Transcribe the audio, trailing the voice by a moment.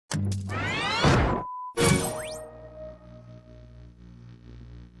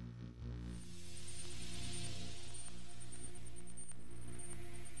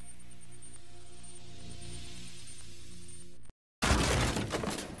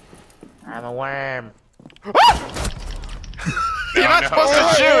I'm a worm. You're not supposed to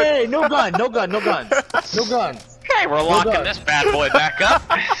shoot! Hey, no gun, no gun, no gun. No gun. Okay, we're locking this bad boy back up.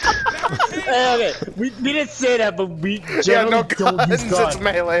 Okay, we didn't say that, but we generally no don't guns, use guns. it's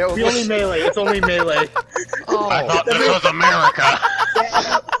melee only. We only melee, it's only melee. I thought this was America.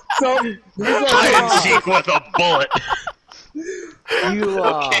 So, Hide and seek with a bullet. you,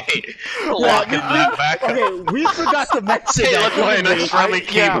 Okay, locking that back up. Okay, we forgot to mention Hey, that. let's play next friendly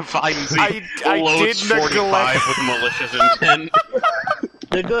game of hide and seek. I Loads did 45 with malicious intent.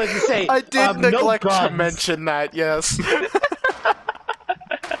 They're going to say, I did neglect no to guns. mention that, yes.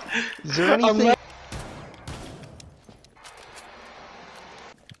 Is there anything?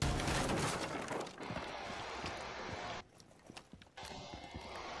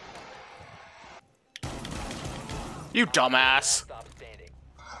 You dumbass.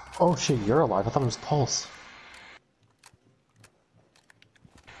 Oh shit, you're alive. I thought it was Pulse.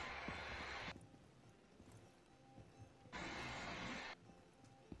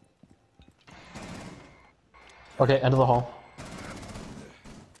 Okay, end of the hall.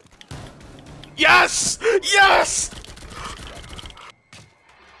 Yes! Yes!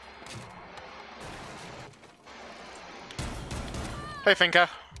 Hey, Finka.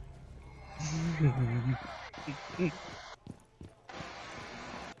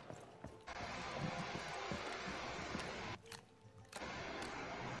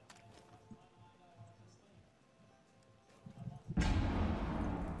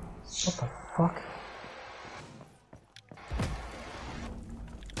 What the fuck?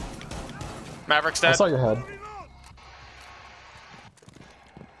 Maverick's I dead. saw your head.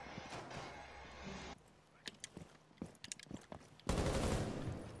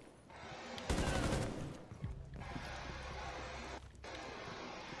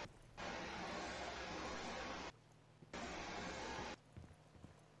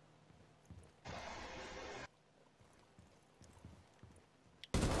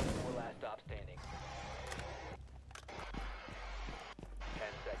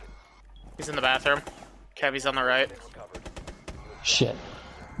 He's in the bathroom. Kevy's on the right. Shit.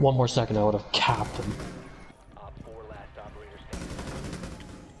 One more second, I would have capped him.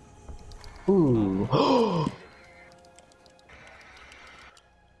 Ooh.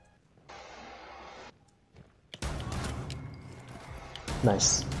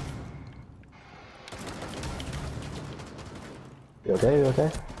 Nice. You okay? You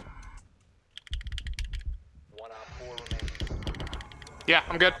okay? Yeah,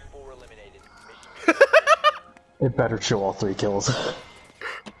 I'm good. It better show all 3 kills.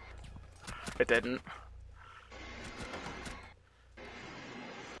 It didn't.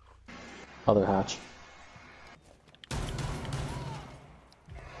 Other hatch.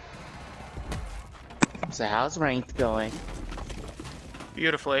 So how's ranked going?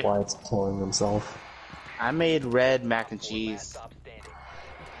 Beautifully. Wyatt's killing himself. I made red mac and cheese.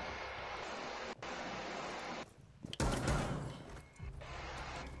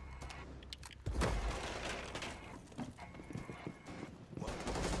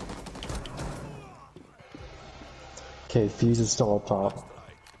 Okay, Fuse is still up top.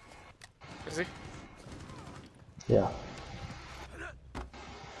 Is he? Yeah.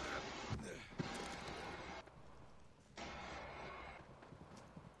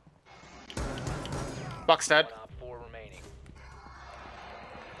 Buck's dead.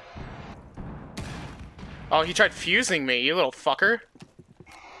 Oh, he tried fusing me, you little fucker.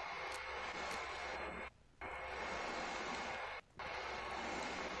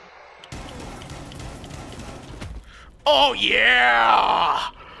 Oh yeah!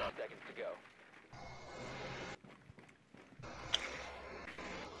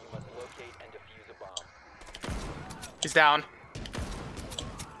 He's down.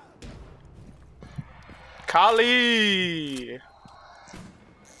 Kali!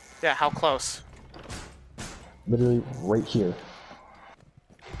 Yeah, how close? Literally right here.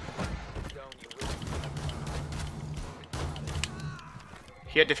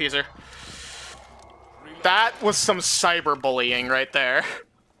 He had diffuser. That was some cyberbullying right there.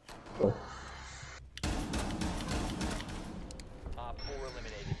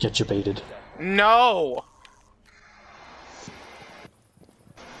 Get you baited. No!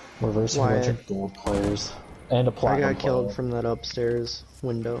 Reverse Wyatt. 100 gold players. And a I platinum got killed player. from that upstairs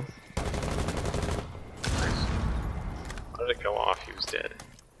window. How did it go off? He was dead.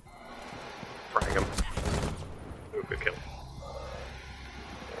 Frag him. Ooh, good kill.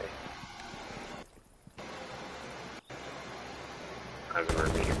 I haven't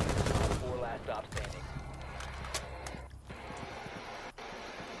heard me.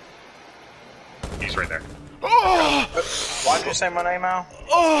 He's right there. Oh! Why did you say my name, Al?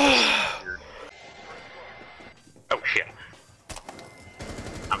 Oh!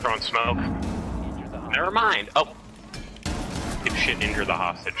 not throwing smoke. Never mind. Oh. If shit, injure the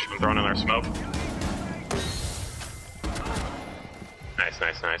hostage. I'm throwing another smoke. Nice,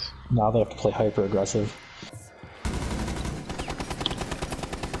 nice, nice. Now they have to play hyper aggressive.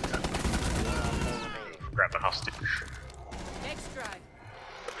 Grab the hostage. Next drive.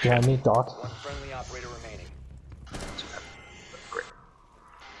 Yeah, I meet Doc. One friendly operator remaining. Great.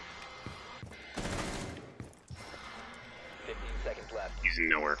 15 seconds left. He's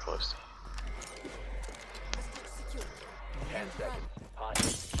nowhere close. 10 seconds.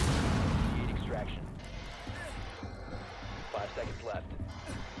 Hostage. Immediate extraction. 5 seconds left.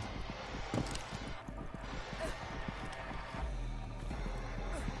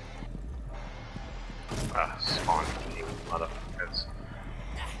 Spawn. Motherfuckers.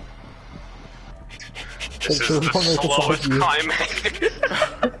 This is There was the one right slowest beside you. climax.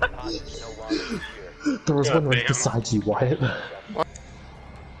 Hostage no longer secure. There was one right damn. beside you, Wyatt.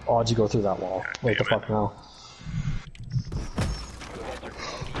 Oh, why'd you go through that wall? Wait the damn fuck now.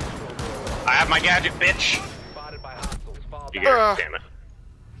 I have my gadget, bitch. Spotted by hostiles. Fall You back. get it. Damn it.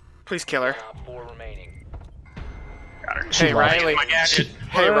 Please kill her. Op 4 remaining. Got her. Hey, Riley. My gadget.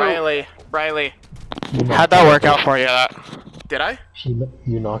 Hey, Riley. Riley. You knocked How'd that her work over. out for you? Did I?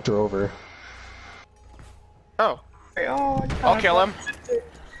 You knocked her over. Oh. I'll kill him.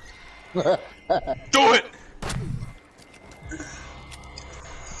 Do it!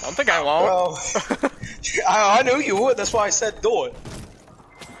 I don't think I won't. Well, I knew you would. That's why I said do it.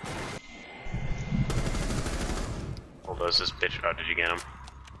 Well, does this bitch? Oh, did you get him?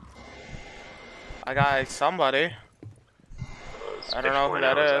 I got somebody. Those I don't bitch know who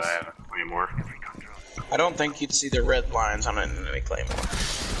that buenos, is. I have way more. I don't think you'd see the red lines on an enemy claymore.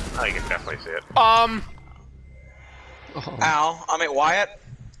 Oh, you can definitely see it. Al, I mean Wyatt,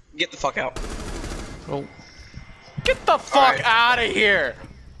 get the fuck out. Oh, Get the fuck Alright. out of here!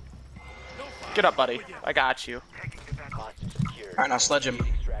 Get up, buddy. I got you. Hostage secured. Alright, now sledge him.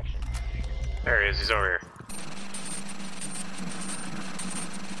 Extraction. There he is. He's over here.